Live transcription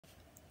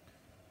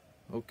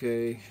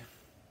Okay,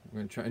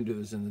 we're gonna try and do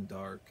this in the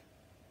dark.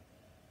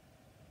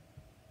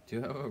 Do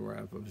you have a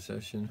rap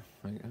obsession?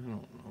 Like, I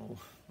don't know.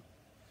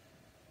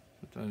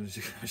 Sometimes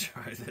you gotta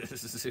try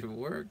this to see if it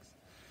works.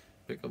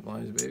 Pick up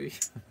lines, baby.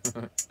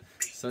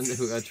 SunDay,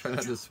 we gotta try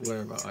not to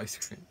swear about ice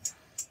cream.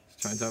 Just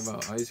try and talk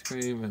about ice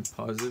cream and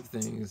positive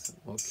things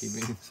while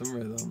keeping some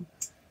rhythm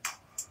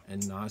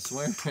and not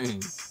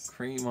swearing.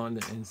 Cream on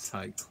the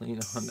inside, clean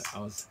on the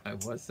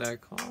outside. What's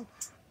that called?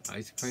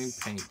 Ice cream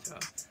paint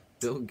job.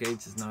 Bill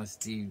Gates is not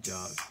Steve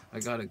Jobs. I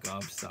got a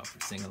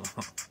gobstopper, sing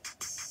along.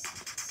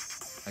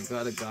 I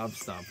got a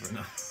gobstopper,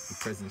 not a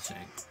prison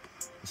shank.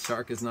 The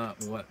shark is not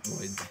what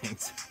Lloyd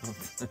Banks.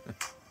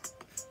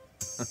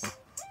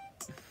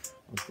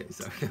 Okay,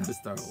 sorry, I gotta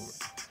start over.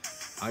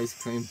 Ice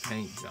cream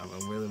paint job.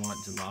 I really want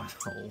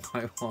gelato.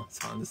 White walls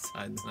on the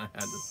side, then I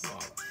had to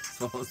swallow.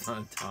 Swallow's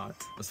not a Todd.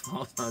 A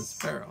swallow's not a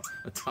sparrow.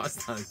 A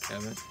Todd's not a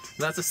Kevin.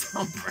 That's a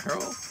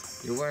sombrero?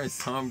 You're wearing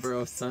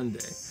sombrero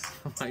SunDay.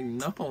 I'm like,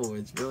 no,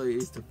 it's really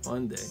Easter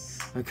fun day.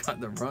 I got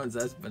the runs,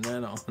 that's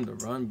banana on the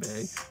run,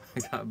 bae. I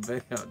got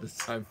bae out the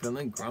side,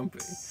 feeling grumpy.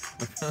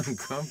 I'm feeling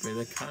grumpy,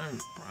 that kind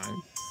of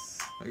rhyme.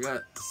 I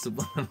got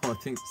subliminal, I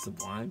think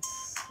sublime.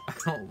 I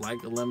don't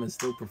like a lemon,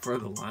 still prefer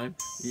the lime.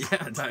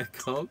 Yeah, Diet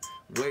Coke,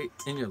 wait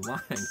in your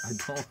line. I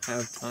don't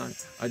have time,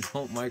 I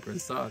don't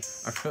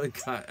Microsoft. I really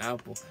got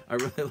Apple, I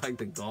really like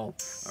the golf.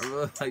 I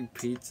really like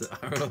pizza,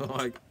 I really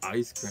like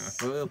ice cream.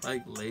 I really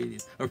like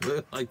ladies, I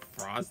really like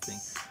frosting.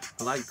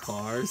 I like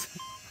cars,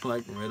 I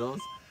like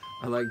riddles,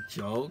 I like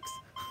jokes,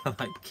 I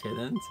like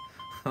kittens.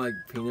 I like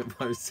peanut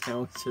butter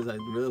sandwiches, I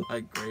really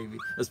like gravy,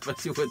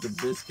 especially with the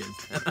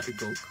biscuits, then I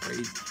go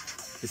crazy.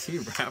 Is he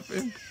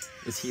rapping?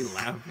 Is he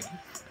laughing?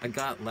 I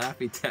got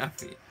Laffy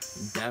Taffy.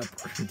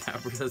 Dapper.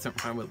 Dapper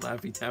doesn't rhyme with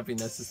Laffy Taffy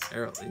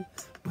necessarily,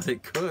 but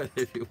it could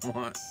if you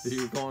want. If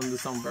you're going to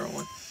sombrero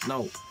one.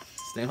 No,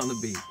 stay on the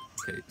beat.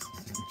 Okay,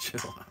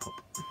 chill out.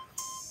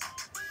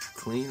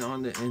 Clean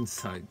on the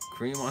inside,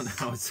 cream on the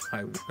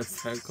outside.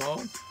 What's that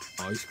called?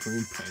 Ice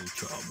cream paint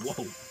job.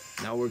 Whoa,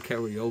 now we're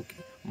karaoke.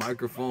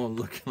 Microphone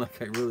looking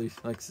like I really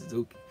like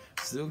Suzuki.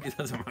 Suzuki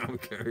doesn't rhyme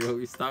with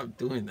karaoke. Stop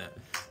doing that.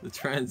 The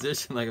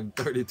transition like I'm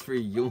 33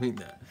 Ewing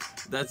that.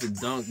 That's a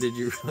dunk. Did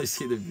you really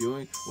see the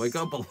viewing? Wake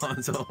up,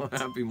 Alonzo.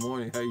 Happy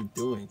morning. How you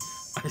doing?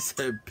 I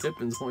said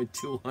Pippin's only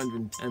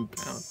 210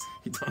 pounds.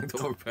 He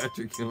dunked over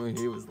Patrick Ewing.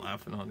 He was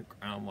laughing on the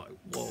ground. I'm like,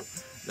 whoa,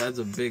 that's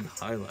a big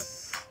highlight.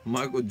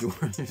 Michael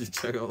Jordan, you should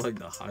check out like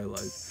the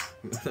highlights.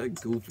 Like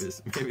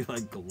Goofus, maybe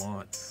like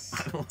Gallant.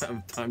 I don't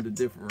have time to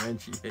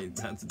differentiate.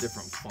 That's a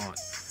different font.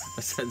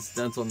 I said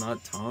stencil,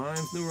 not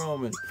Times New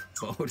Roman.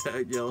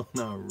 Bodak yellow,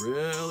 not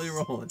really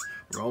rolling.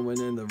 Roman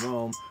in the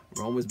Rome.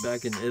 Rome was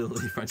back in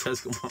Italy.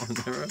 Francesco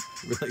Molinera,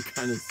 really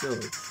kind of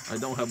silly. I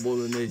don't have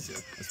bolognese.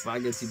 A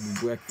spaghetti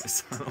for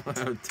breakfast. I don't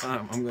have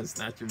time. I'm gonna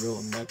snatch your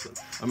real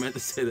necklace. I meant to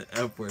say the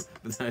F word,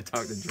 but then I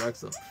talked to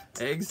Drexel.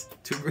 Eggs,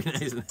 2 green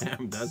eggs and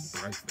ham. That's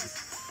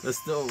breakfast. That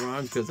still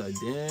rhymes because I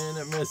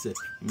didn't miss it.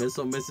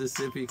 Missile,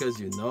 Mississippi, because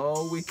you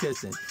know we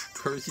kissing.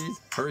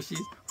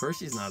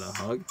 Hershey's not a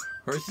hug.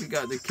 Hershey's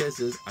got the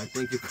kisses. I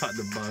think you caught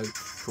the bug.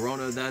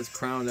 Corona, that's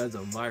crown, that's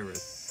a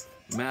virus.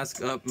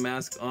 Mask up,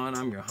 mask on,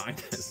 I'm your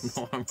highness.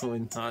 No, I'm really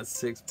not.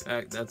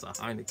 6-pack, that's a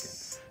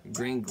Heineken.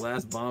 Green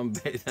glass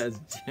Bombay, that's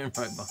gin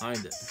right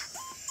behind it.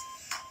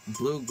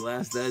 Blue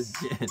glass, that's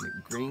gin.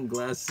 Green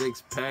glass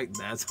 6-pack,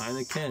 that's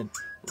Heineken.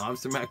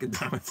 Lobster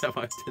macadamia if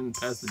I didn't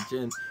pass the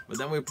gin. But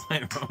then we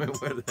playing Roman,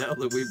 where the hell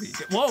did we be?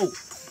 Whoa!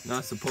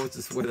 Not supposed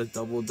to swear the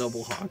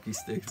double hockey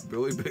sticks.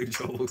 Really big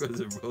trouble because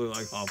it really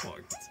like Hot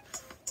Pockets.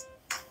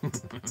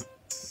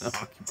 The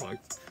hockey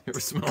pucks. You ever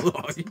smell the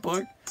hockey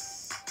puck?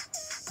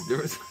 There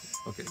was,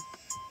 okay.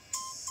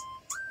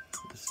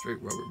 Just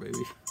straight rubber, baby.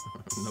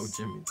 No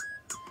Jimmy.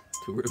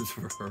 2 ribs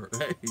for her.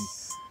 Hey,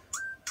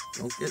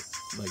 don't get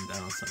like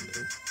that on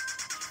SunDay.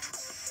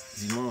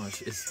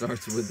 Dimanche, it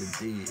starts with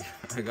a D.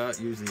 I got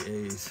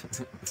usually A's,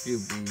 a few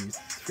B's,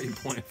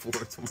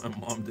 3.4 so my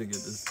mom did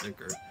get the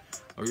sticker.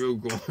 Are you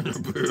growing a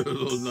beard?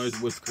 Those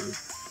nice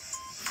whiskers.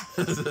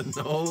 I said,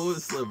 no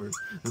slivers.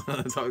 And then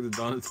I talked to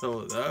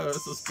Donatello,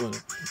 that's a splinter.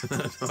 And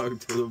then I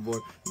talked to the boy,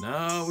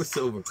 now we're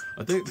silver.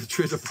 I think the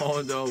trees are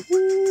falling down.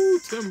 Woo,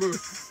 timber.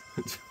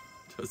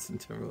 Justin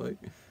Timberlake.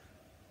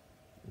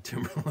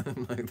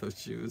 Timberland, like those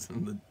shoes.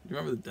 And you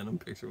remember the denim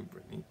picture with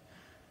Britney?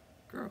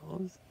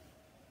 Girls.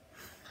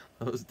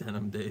 Those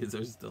denim days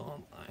are still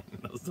online.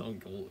 Those don't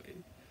go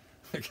away.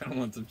 I kind of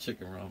want some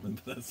chicken ramen,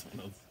 but that's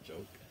one else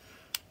joke.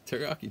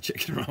 Teriyaki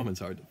chicken ramen's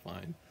hard to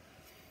find.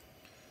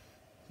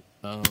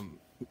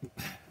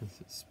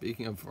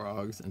 Speaking of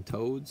frogs and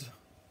toads,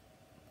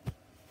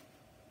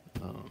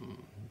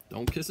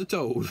 don't kiss a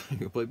toad. You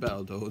can play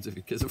Battletoads. If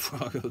you kiss a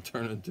frog, it'll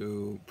turn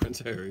into Prince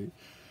Harry.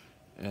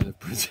 And if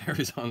Prince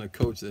Harry's on a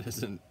coach that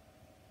isn't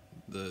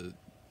the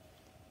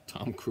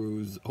Tom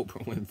Cruise,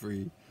 Oprah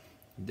Winfrey,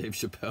 Dave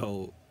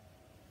Chappelle,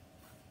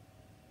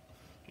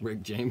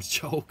 Rick James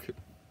joke.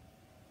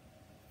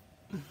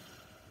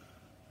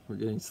 We're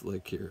getting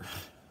slick here.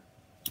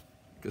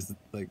 Because,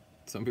 like,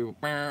 some people,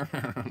 I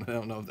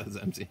don't know if that's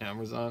MC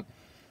Hammer's on.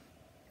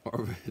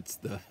 or if it's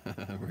the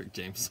Rick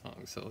James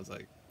song. So it's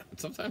like,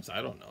 sometimes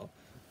I don't know.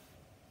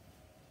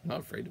 I'm not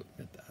afraid to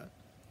admit that.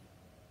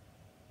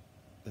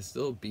 It's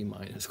still B-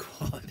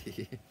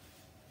 quality.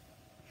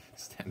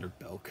 Standard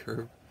bell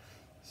curve.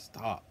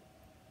 Stop.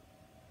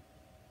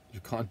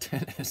 Your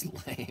content is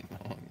lame.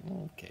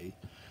 Oh, okay.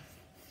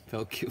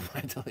 Felt cute.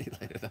 I tell you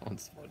later. That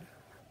one's funny.